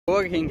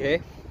Burger King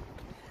here.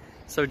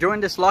 So during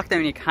this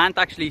lockdown you can't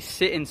actually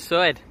sit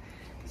inside.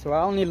 So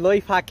our only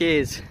life hack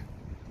is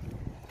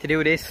to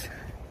do this.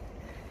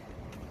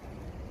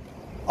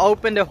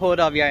 Open the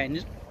hood of your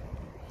engine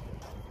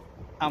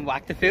and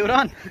whack the food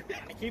on.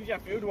 It keeps your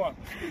food warm.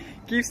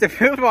 Keeps the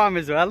food warm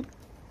as well.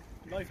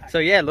 Life hack. So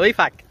yeah, life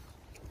hack.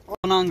 What's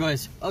going on,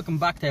 guys? Welcome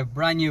back to a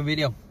brand new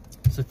video.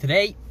 So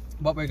today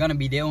what we're going to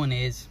be doing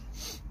is,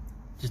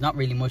 there's not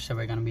really much that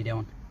we're going to be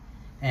doing.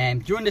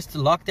 During this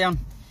lockdown,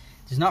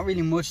 there's not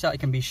really much that I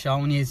can be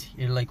showing you,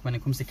 like when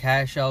it comes to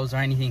car shows or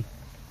anything,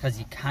 because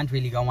you can't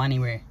really go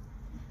anywhere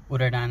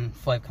other than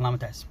 5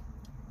 kilometers,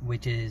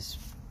 which is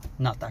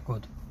not that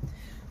good.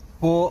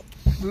 But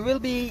we will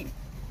be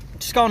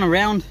just going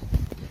around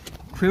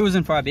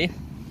cruising for a bit,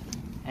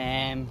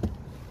 as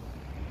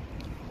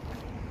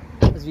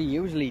we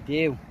usually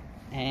do.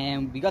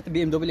 We got the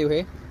BMW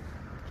here.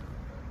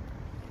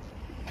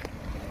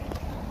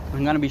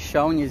 I'm going to be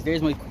showing you,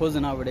 there's my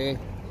cousin over there,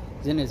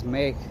 he's in his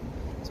Merc.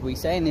 So what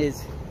he's saying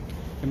is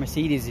the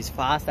Mercedes is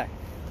faster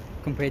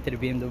compared to the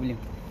BMW.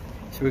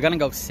 So we're going to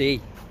go see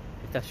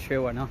if that's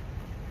true or not.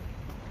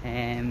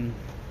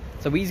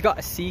 So he's got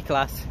a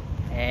C-Class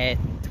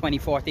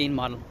 2014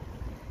 model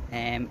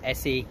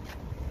SE.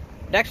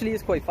 It actually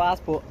is quite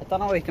fast, but I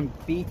don't know if it can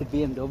beat the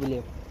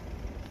BMW.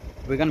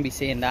 We're going to be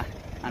seeing that,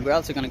 and we're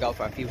also going to go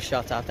for a few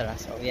shots after that.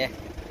 So yeah,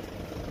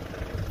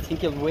 I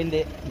think he'll win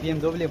the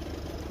BMW.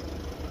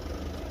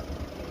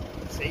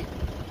 See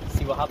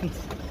what happens.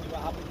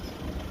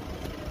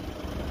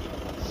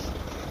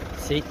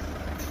 See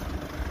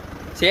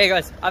so yeah,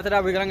 guys, after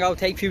that we're gonna go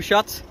take a few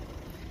shots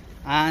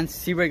and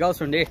see where it goes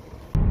from there.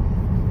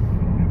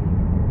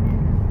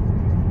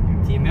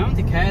 The amount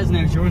of cars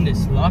now during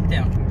this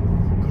lockdown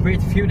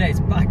compared to a few days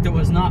back, there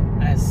was not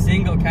a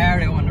single car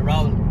out on the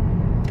road,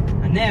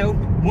 and now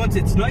once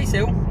it's nice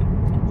out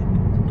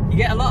you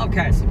get a lot of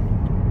cars,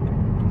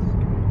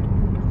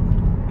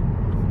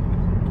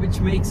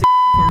 which makes it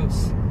for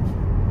us.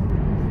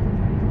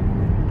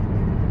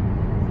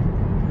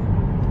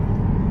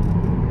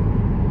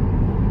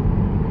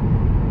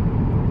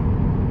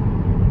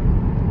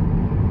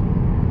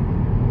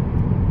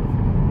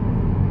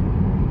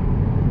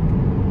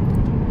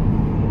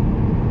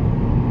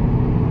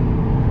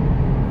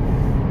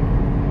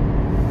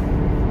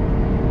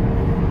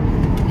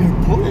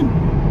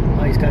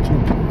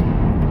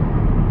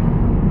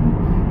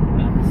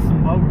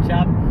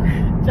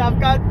 Chap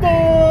got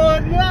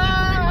done!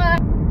 Ah,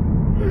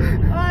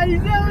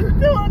 he's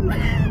outdone!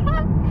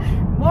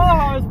 More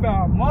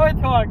horsepower, more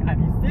torque, and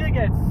he still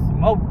gets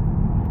smoked.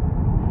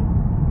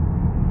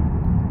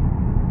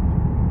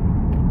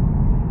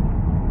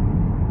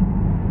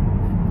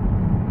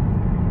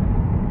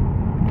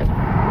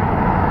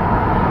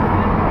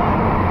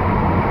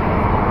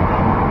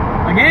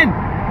 Again!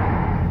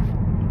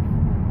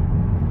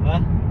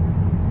 What?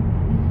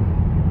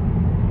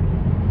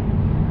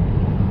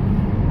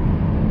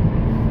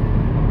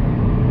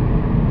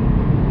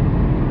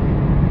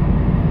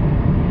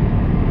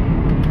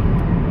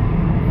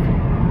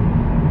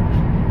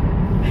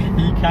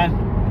 He can.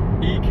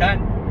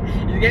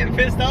 He's getting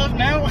pissed off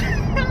now.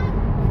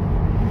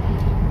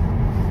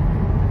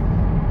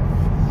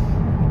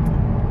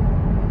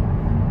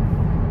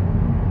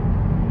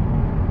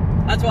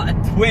 That's what a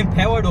twin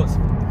power does.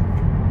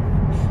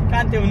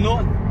 Can't do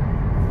nothing.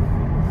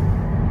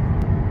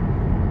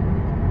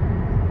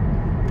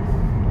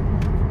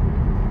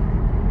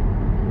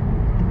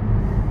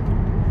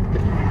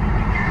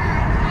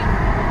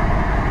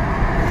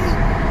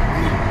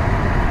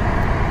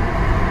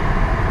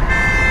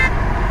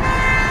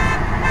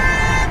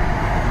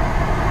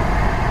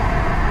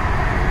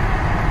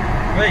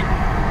 Right.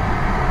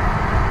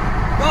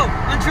 Go,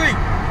 on 3.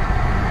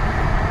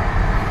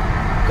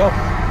 Go.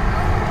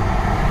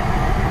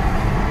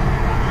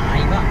 Ah,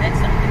 you got that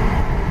stuff.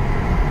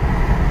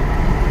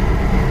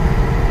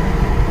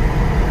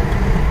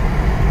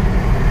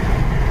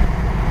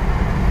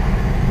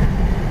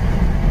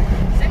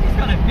 Something's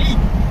gonna beat.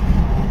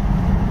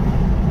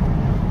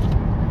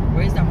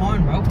 Where's the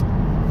horn, bro?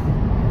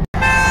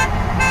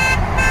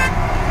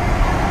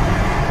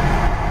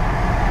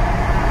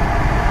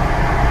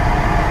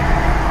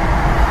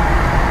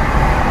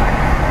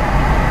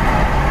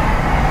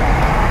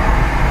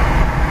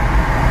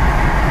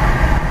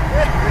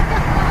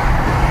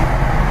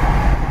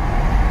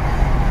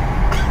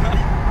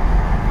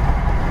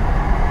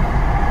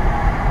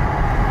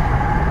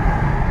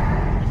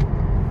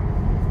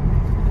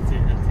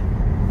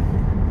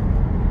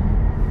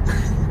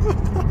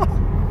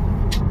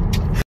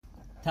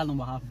 Tell them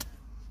what happened.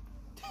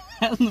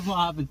 Tell them what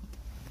happened.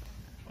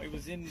 I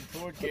was in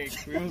third gear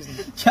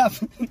cruising. Chap,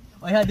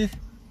 I had this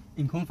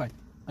in comfort.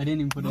 I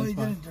didn't even put it in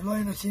sport. You're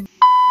lying, I've seen.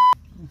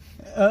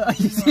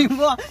 You seen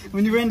what?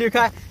 When you were in your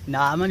car?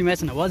 Nah, I'm only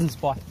messing, I was in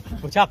sport.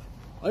 But chap,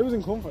 I was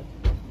in comfort.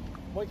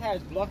 My car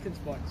is blocked in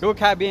sport. your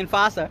car being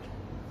faster,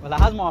 well it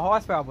has more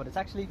horsepower, but it's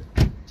actually,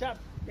 Chap,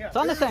 yeah. it's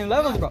on the same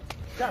levels, bro.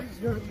 Chap,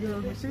 your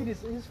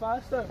Mercedes is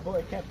faster, but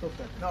it kept up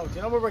there. No, do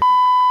you know where we're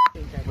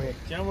Where? Do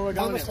you know where we're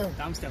going? Damstown.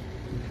 Damstown.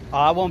 Oh,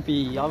 I won't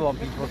be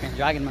fucking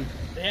dragging, man.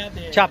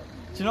 Chap,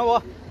 do you know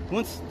what?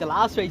 Once the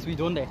last race we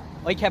done there,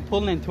 I kept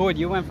pulling in third.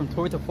 You went from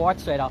third to fourth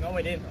straight off. No,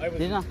 I didn't. I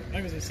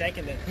was in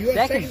second then. You were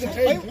Second?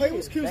 I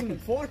was cruising in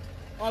fourth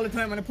all the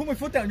time, and I put my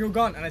foot down, you were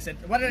gone, and I said,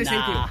 what did I say to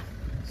you? I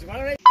said, what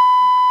did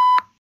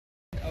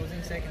I was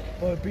in second.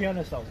 But be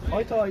honest though,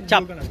 I thought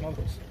Chap. you were gonna smoke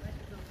us.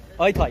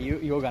 I thought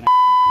you were gonna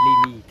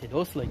leave me to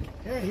dust, like.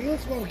 Yeah, he'll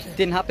smoke you.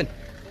 Didn't happen.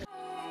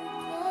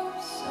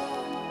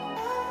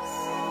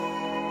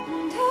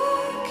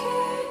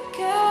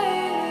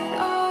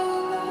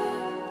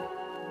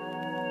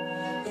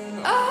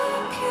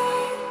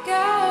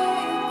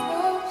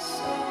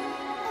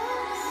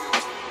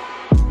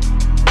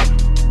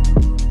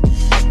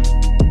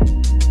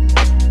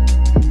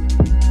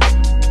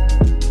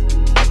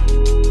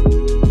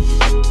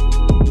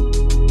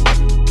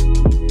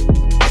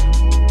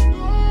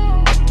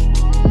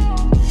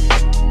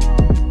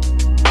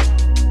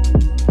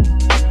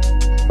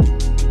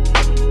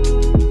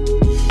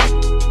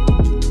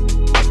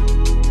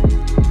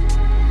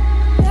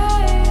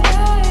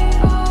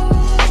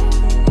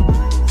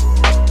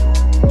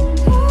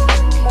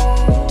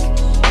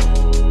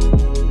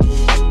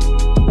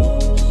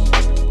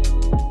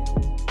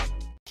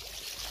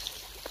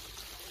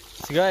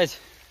 So guys,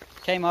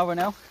 came over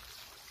now,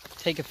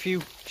 take a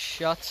few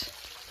shots.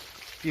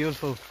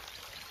 Beautiful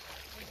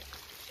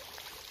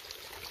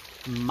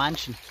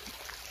mansion.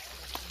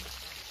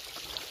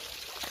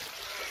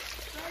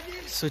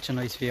 Such a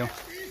nice view.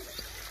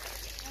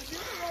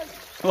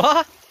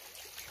 What?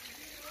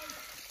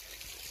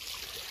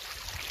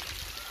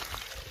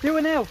 Do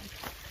it now.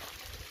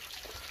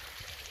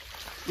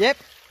 Yep,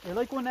 you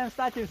like one of them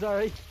statues,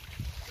 alright.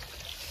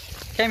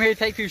 Came here to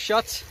take a few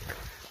shots.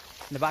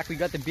 In the back we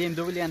got the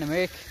BMW and the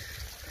Merc.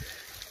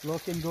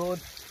 Looking good.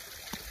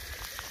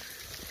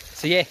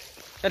 So yeah,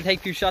 gonna take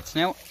a few shots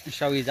now and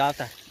show you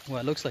after what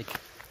it looks like.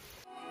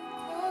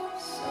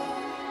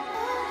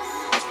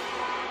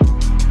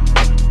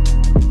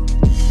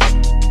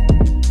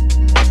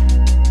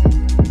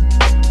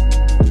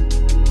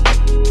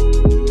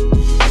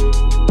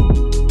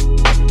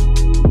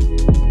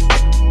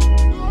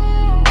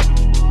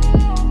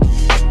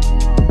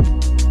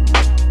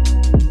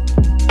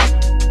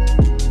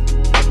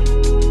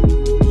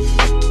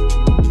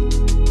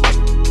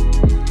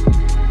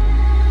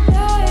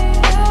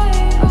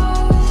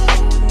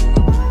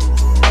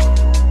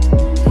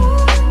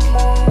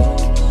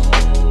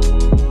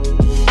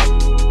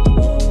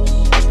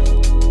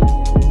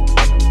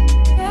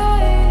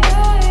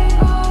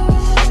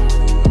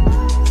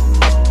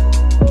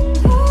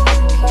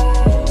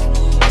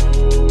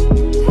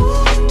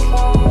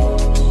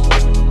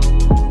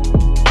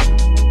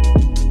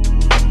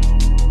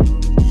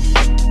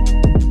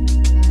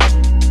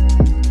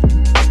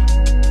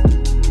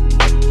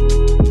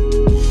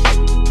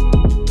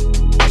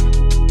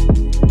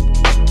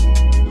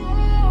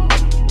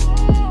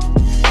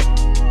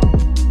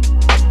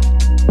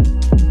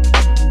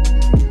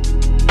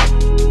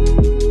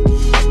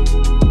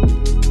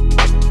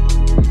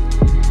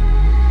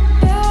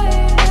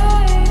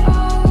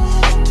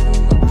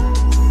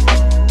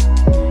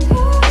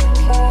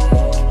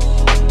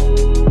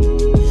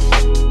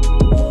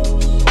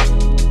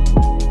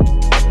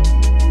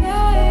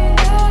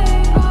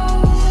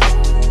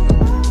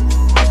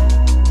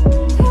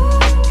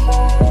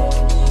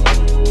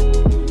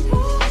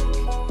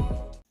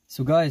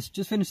 So guys,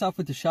 just finished off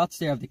with the shots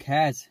there of the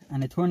cars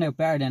and it turned out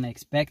better than I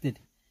expected.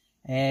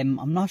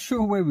 I'm not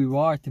sure where we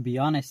were, to be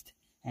honest.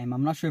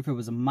 I'm not sure if it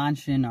was a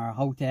mansion or a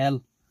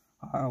hotel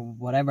or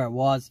whatever it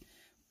was,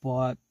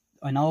 but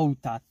I know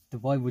that the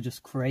vibe was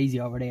just crazy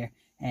over there.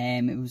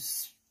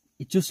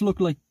 It just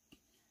looked like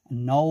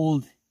an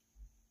old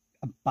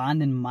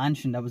abandoned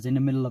mansion that was in the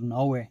middle of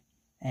nowhere,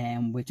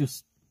 with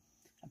just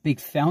a big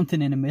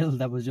fountain in the middle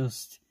that was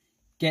just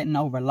getting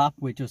overlapped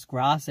with just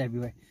grass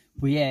everywhere.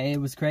 But yeah, it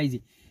was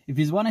crazy. If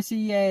you want to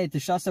see the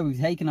shots that we've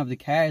taken of the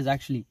cars,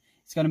 actually,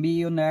 it's going to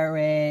be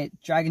under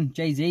Dragon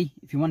JZ.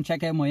 If you want to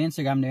check out my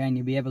Instagram there, and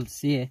you'll be able to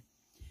see it.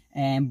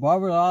 But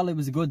overall, it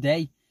was a good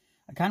day.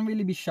 I can't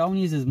really be showing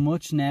you as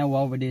much now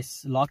over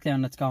this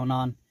lockdown that's going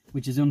on,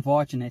 which is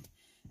unfortunate.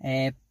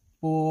 But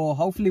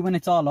hopefully when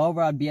it's all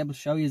over, I'll be able to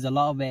show you a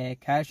lot of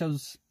car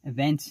shows,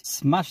 events.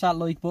 Smash that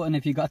like button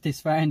if you got this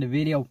far in the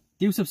video.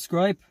 Do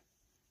subscribe.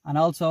 And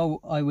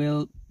also, I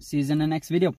will see you in the next video.